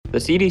The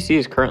CDC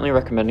is currently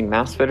recommending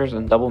mask fitters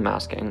and double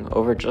masking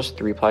over just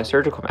 3-ply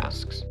surgical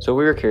masks. So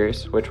we were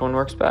curious, which one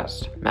works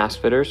best,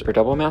 mask fitters or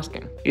double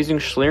masking? Using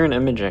Schlieren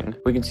imaging,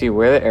 we can see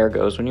where the air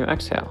goes when you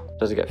exhale.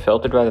 Does it get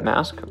filtered by the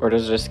mask, or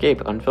does it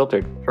escape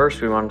unfiltered? First,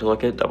 we wanted to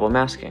look at double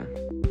masking.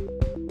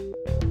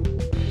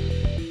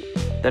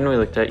 Then we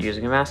looked at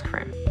using a mask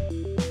frame.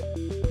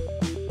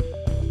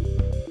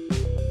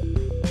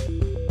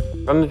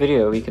 From the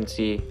video, we can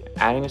see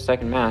adding a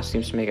second mask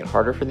seems to make it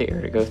harder for the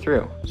air to go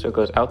through, so it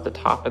goes out the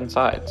top and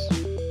sides.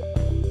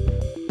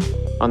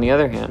 On the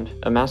other hand,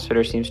 a mask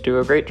fitter seems to do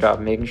a great job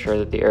making sure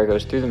that the air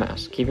goes through the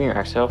mask, keeping your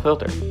exhale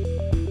filtered.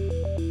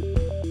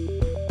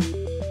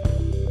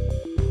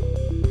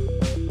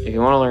 If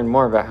you want to learn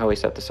more about how we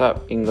set this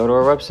up, you can go to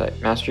our website,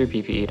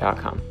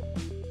 masteryourppe.com.